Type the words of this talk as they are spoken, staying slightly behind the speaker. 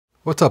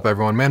What's up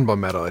everyone, Man Bun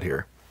Metal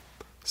here.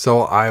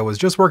 So I was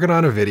just working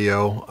on a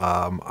video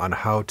on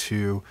how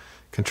to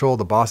control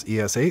the Boss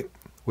ES8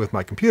 with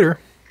my computer,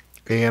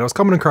 and I was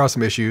coming across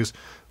some issues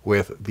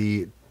with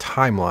the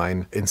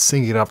timeline and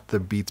syncing up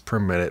the beats per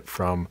minute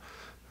from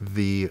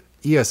the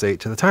ES8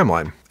 to the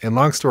timeline. And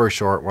long story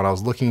short, when I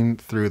was looking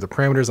through the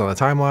parameters on the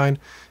timeline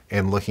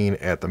and looking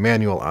at the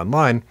manual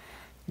online,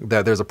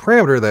 that there's a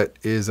parameter that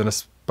is in a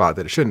spot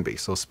that it shouldn't be.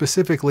 So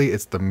specifically,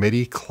 it's the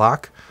MIDI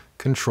clock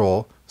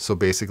control. So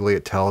basically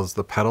it tells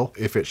the pedal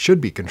if it should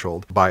be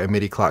controlled by a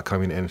MIDI clock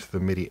coming into the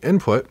MIDI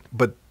input,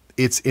 but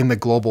it's in the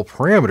global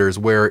parameters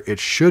where it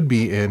should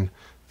be in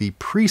the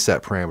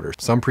preset parameters.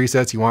 Some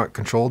presets you want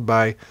controlled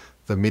by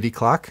the MIDI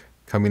clock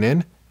coming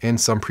in, and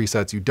some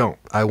presets you don't.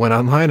 I went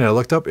online and I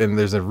looked up, and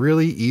there's a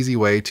really easy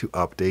way to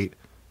update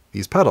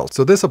these pedals.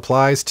 So this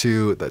applies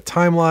to the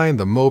timeline,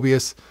 the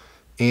Mobius,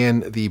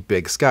 and the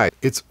Big Sky.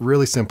 It's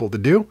really simple to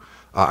do.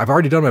 I've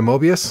already done my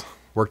Mobius,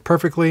 worked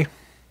perfectly.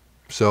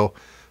 So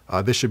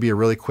this should be a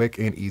really quick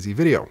and easy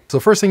video. So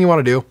first thing you want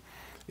to do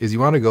is you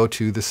want to go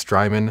to the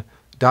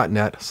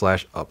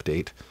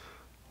strymon.net/update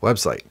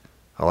website.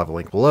 I'll have a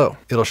link below.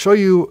 It'll show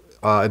you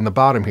in the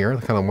bottom here,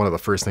 kind of one of the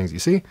first things you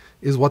see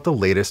is what the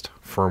latest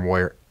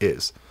firmware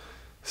is.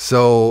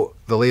 So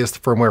the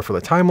latest firmware for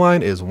the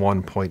timeline is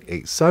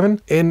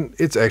 1.87, and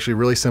it's actually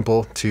really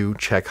simple to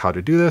check how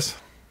to do this.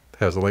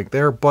 There's a link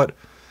there, but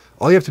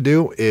all you have to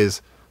do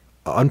is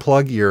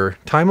unplug your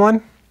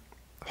timeline,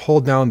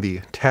 hold down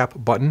the tap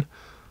button,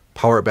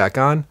 power it back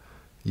on.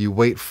 You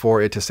wait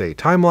for it to say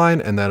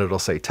timeline, and then it'll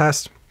say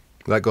test.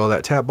 Let go of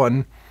that tap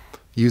button.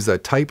 Use the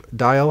type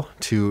dial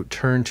to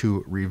turn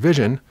to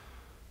revision.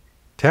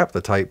 Tap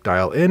the type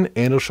dial in,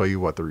 and it'll show you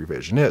what the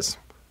revision is.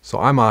 So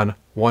I'm on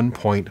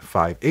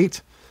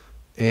 1.58,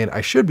 and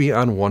I should be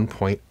on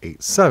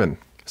 1.87.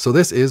 So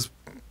this is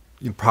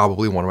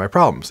probably one of my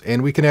problems.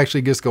 And we can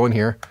actually just go in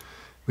here.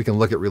 We can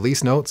look at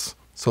release notes.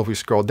 So if we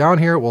scroll down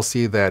here, we'll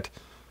see that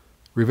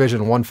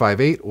revision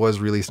 158 was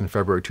released in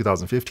February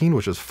 2015,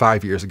 which was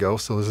 5 years ago.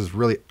 So this is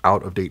really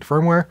out of date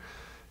firmware.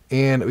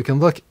 And we can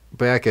look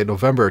back at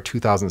November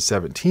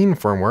 2017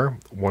 firmware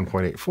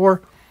 1.84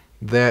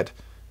 that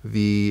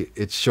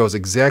it shows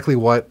exactly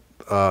what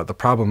the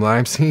problem that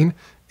I'm seeing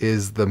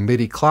is. The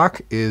MIDI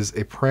clock is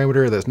a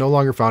parameter that's no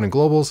longer found in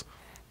globals.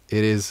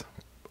 It is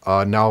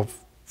now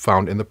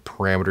found in the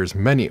parameters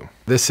menu.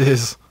 This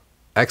is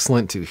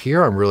excellent to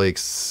hear. I'm really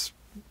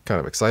kind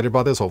of excited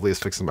about this. Hopefully this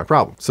fixes my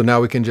problem. So now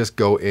we can just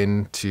go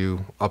into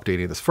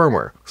updating this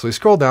firmware. So we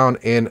scroll down,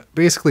 and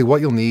basically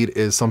what you'll need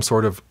is some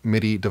sort of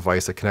MIDI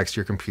device that connects to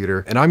your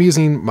computer. And I'm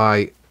using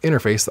my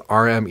interface, the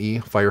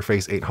RME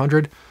Fireface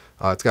 800.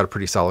 It's got a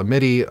pretty solid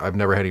MIDI. I've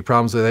never had any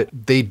problems with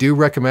it. They do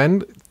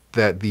recommend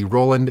that the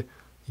Roland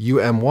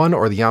UM1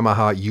 or the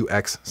Yamaha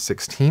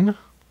UX16,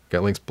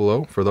 got links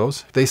below for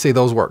those. They say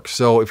those work.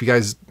 So if you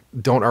guys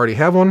don't already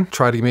have one,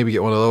 try to maybe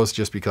get one of those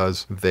just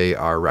because they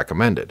are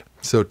recommended.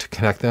 So to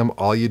connect them,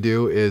 all you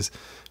do is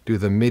do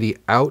the MIDI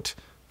out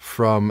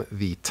from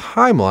the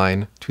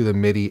timeline to the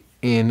MIDI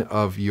in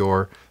of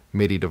your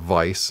MIDI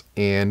device,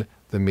 and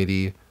the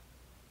MIDI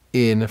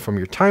in from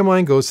your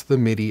timeline goes to the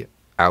MIDI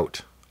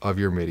out of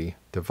your MIDI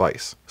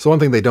device. So one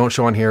thing they don't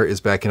show on here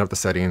is backing up the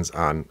settings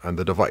on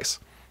the device.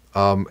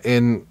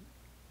 And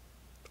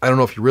I don't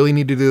know if you really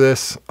need to do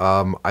this.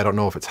 I don't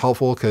know if it's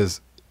helpful because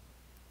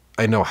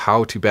I know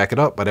how to back it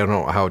up, but I don't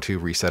know how to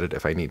reset it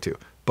if I need to.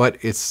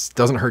 But it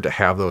doesn't hurt to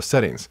have those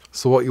settings.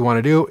 So what you want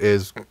to do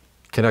is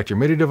connect your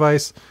MIDI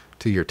device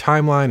to your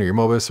timeline or your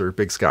Mobius or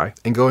Big Sky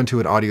and go into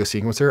an audio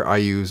sequencer. I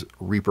use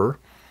Reaper,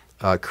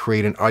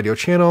 create an audio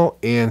channel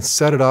and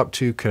set it up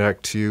to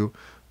connect to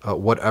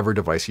whatever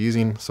device you're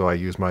using. So I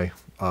use my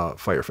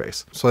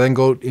Fireface. So I then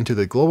go into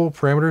the global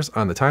parameters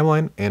on the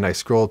timeline, and I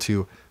scroll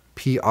to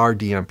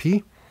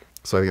PRDMP.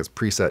 So I think it's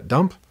preset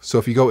dump. So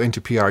if you go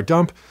into PR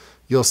dump,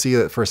 you'll see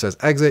that it first says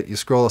exit, you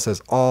scroll, it says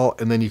all,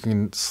 and then you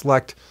can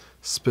select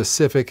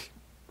specific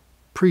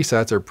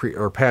presets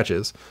or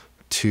patches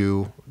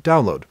to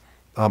download.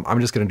 I'm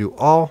just gonna do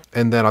all,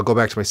 and then I'll go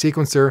back to my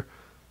sequencer,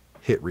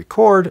 hit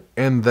record,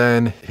 and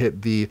then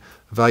hit the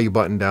value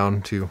button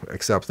down to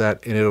accept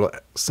that, and it'll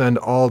send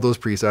all those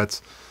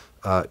presets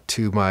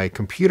to my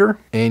computer,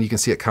 and you can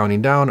see it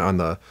counting down on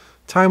the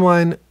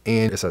timeline,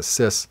 and it says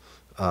sys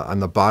on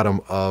the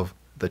bottom of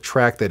the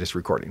track that it's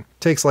recording. It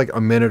takes like a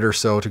minute or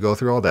so to go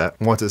through all that.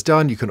 Once it's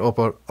done, you can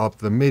open up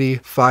the MIDI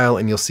file,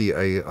 and you'll see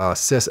a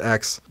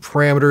sysx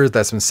parameter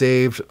that's been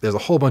saved. There's a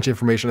whole bunch of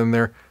information in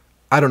there.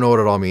 I don't know what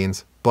it all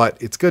means, but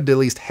it's good to at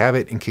least have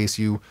it in case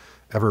you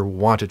ever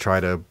want to try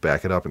to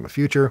back it up in the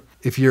future.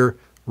 If you're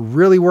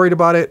really worried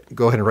about it,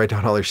 go ahead and write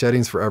down all your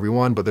settings for every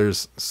one, but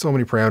there's so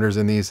many parameters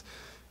in these,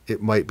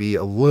 it might be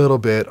a little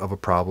bit of a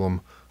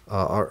problem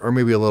or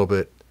maybe a little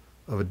bit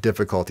of a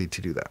difficulty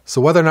to do that.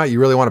 So whether or not you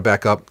really want to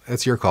back up,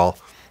 that's your call.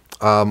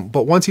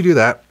 But once you do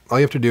that, all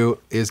you have to do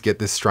is get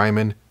this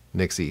Strymon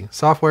Nixie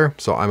software.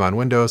 So I'm on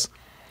Windows,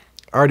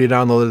 I already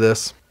downloaded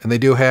this, and they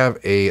do have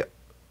a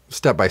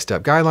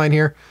step-by-step guideline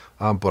here,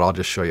 but I'll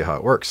just show you how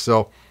it works.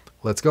 So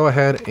let's go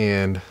ahead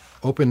and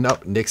open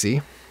up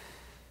Nixie.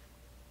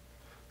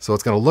 So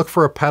it's going to look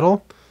for a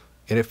pedal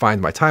and it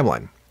finds my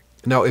timeline.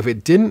 Now, if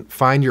it didn't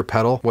find your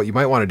pedal, what you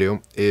might want to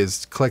do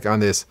is click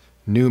on this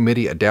new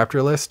MIDI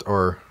adapter list,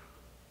 or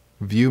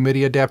view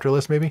MIDI adapter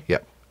list maybe. Yeah,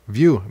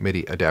 view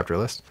MIDI adapter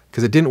list,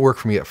 because it didn't work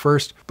for me at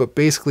first. But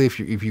basically,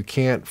 if you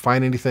can't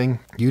find anything,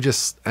 you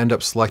just end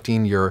up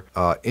selecting your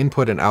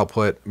input and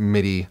output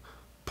MIDI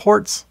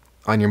ports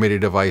on your MIDI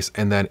device,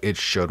 and then it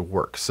should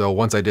work. So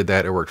once I did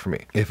that, it worked for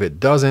me. If it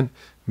doesn't,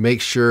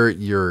 make sure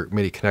your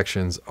MIDI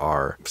connections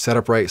are set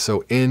up right.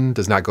 So in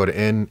does not go to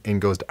in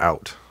goes to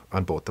out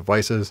on both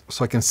devices.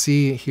 So I can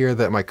see here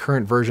that my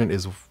current version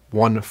is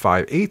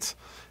 158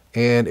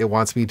 and it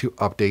wants me to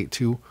update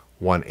to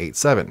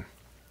 187.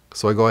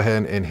 So I go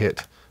ahead and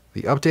hit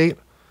the update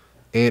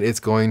and it's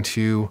going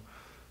to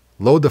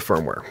load the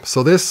firmware.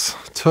 So this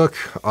took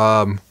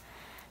 4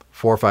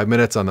 or 5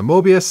 minutes on the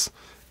Mobius,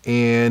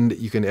 and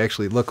you can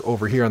actually look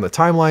over here on the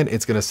timeline.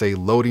 It's going to say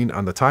loading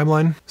on the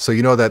timeline. So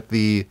you know that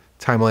the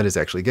timeline is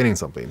actually getting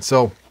something.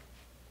 So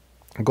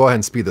I'll go ahead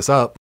and speed this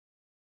up.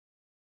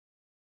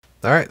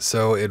 All right,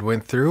 so it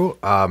went through,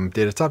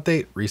 did its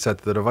update, reset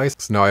the device.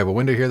 So now I have a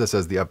window here that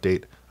says the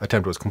update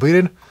attempt was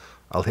completed.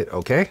 I'll hit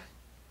OK.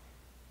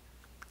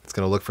 It's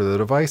going to look for the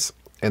device,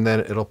 and then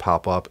it'll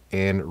pop up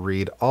and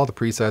read all the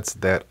presets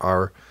that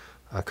are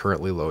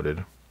currently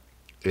loaded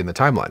in the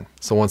timeline.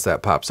 So once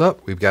that pops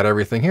up, we've got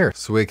everything here.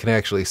 So we can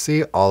actually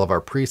see all of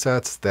our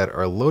presets that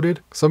are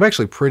loaded. So I'm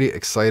actually pretty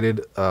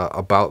excited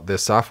about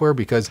this software,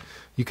 because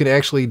you can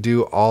actually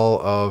do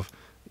all of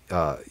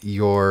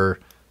your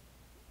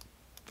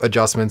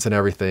adjustments and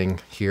everything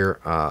here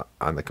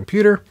on the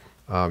computer.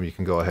 You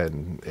can go ahead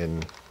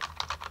and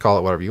call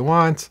it whatever you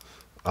want.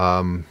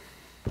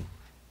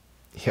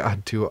 Yeah,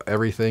 do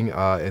everything.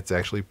 It's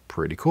actually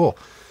pretty cool.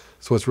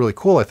 So what's really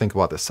cool, I think,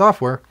 about this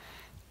software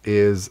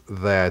is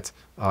that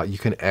you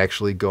can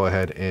actually go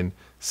ahead and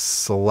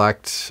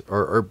select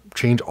or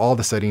change all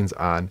the settings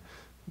on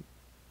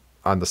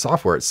the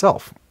software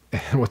itself.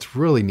 And what's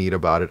really neat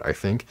about it, I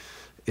think,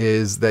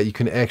 is that you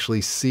can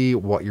actually see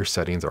what your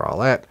settings are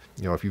all at.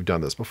 You know, if you've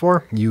done this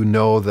before, you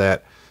know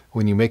that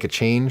when you make a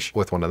change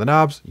with one of the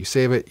knobs, you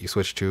save it, you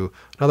switch to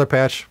another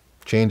patch,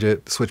 change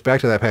it, switch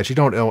back to that patch. You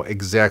don't know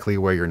exactly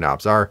where your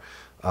knobs are.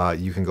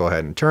 You can go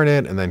ahead and turn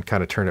it and then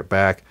kind of turn it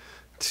back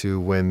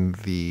to when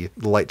the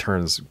light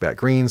turns back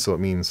green. So it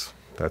means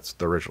that's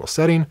the original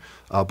setting.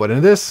 But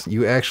in this,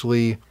 you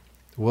actually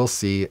will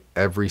see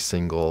every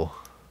single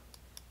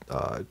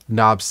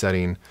knob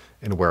setting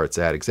and where it's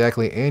at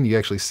exactly. And you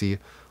actually see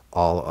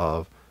all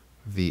of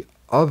the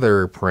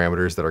other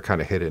parameters that are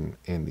kind of hidden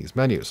in these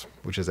menus,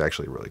 which is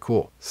actually really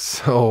cool.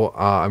 So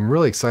I'm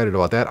really excited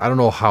about that. I don't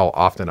know how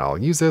often I'll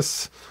use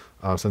this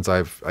since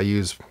I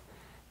use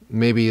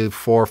maybe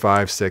 4,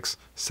 5, 6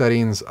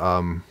 settings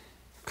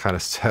kind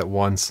of set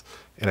once,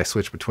 and I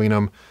switch between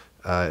them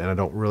and I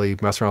don't really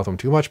mess around with them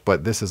too much,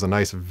 but this is a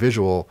nice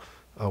visual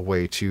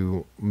way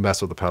to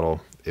mess with the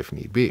pedal if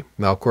need be.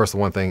 Now, of course, the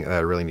one thing that I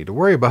really need to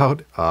worry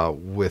about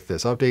with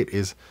this update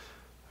is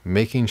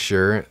making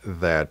sure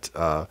that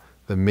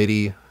the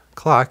MIDI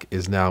clock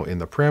is now in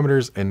the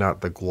parameters and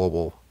not the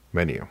global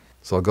menu.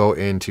 So I'll go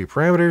into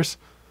parameters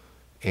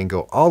and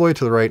go all the way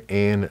to the right,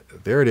 and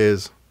there it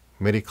is,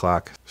 MIDI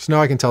clock. So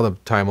now I can tell the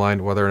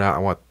timeline whether or not I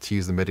want to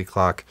use the MIDI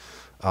clock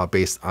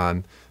based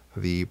on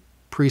the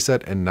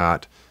preset and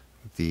not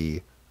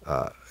the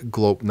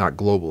not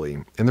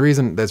globally. And the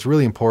reason that's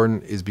really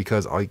important is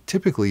because I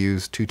typically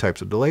use 2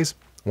 types of delays.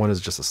 One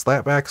is just a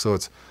slapback, so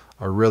it's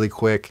a really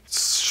quick,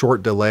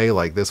 short delay.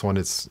 Like this one,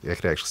 I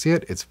could actually see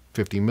it. It's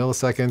 50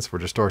 milliseconds. For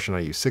distortion, I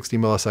use 60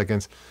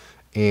 milliseconds.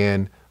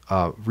 And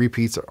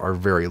repeats are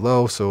very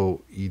low,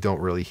 so you don't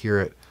really hear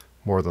it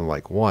more than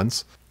like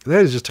once.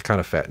 That is just to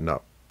kind of fatten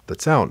up the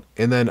sound.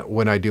 And then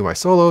when I do my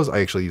solos, I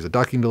actually use a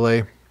ducking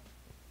delay.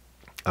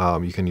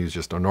 You can use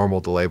just a normal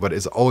delay, but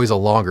it's always a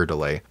longer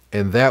delay.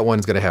 And that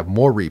one's going to have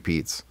more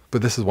repeats.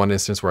 But this is one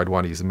instance where I'd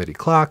want to use a MIDI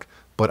clock.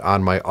 But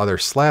on my other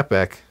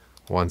slapback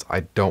ones,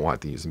 I don't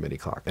want to use a MIDI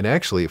clock. And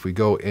actually, if we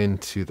go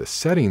into the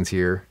settings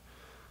here,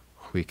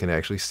 we can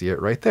actually see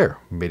it right there,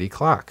 MIDI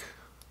clock.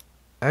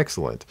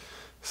 Excellent.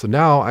 So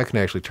now I can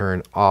actually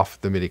turn off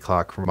the MIDI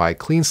clock from my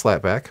clean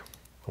slapback.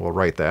 We'll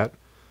write that.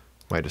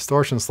 My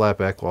distortion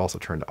slapback will also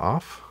turn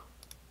off.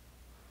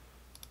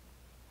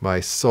 My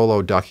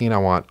solo ducking I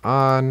want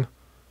on.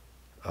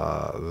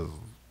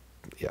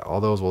 Yeah,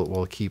 all those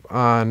will keep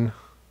on.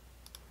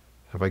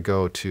 If I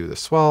go to the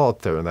swell, I'll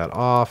turn that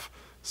off.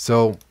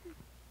 So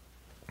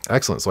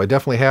excellent. So I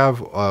definitely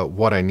have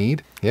what I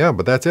need. Yeah,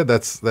 but that's it.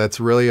 That's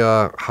really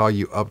how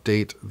you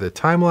update the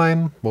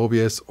timeline,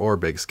 Mobius or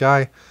Big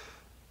Sky,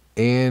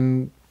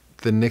 and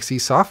the Nixie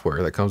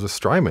software that comes with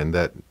Strymon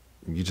that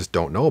you just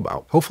don't know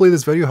about. Hopefully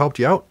this video helped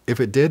you out. If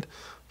it did,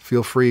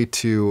 feel free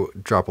to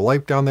drop a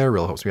like down there. It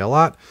really helps me a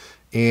lot.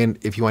 And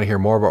if you want to hear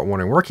more about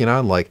what I'm working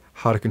on, like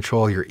how to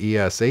control your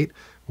ES8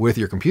 with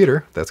your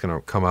computer, that's going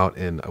to come out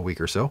in a week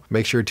or so,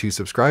 make sure to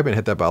subscribe and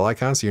hit that bell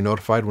icon so you're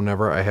notified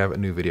whenever I have a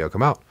new video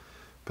come out.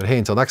 But hey,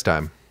 until next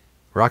time,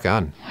 rock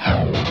on.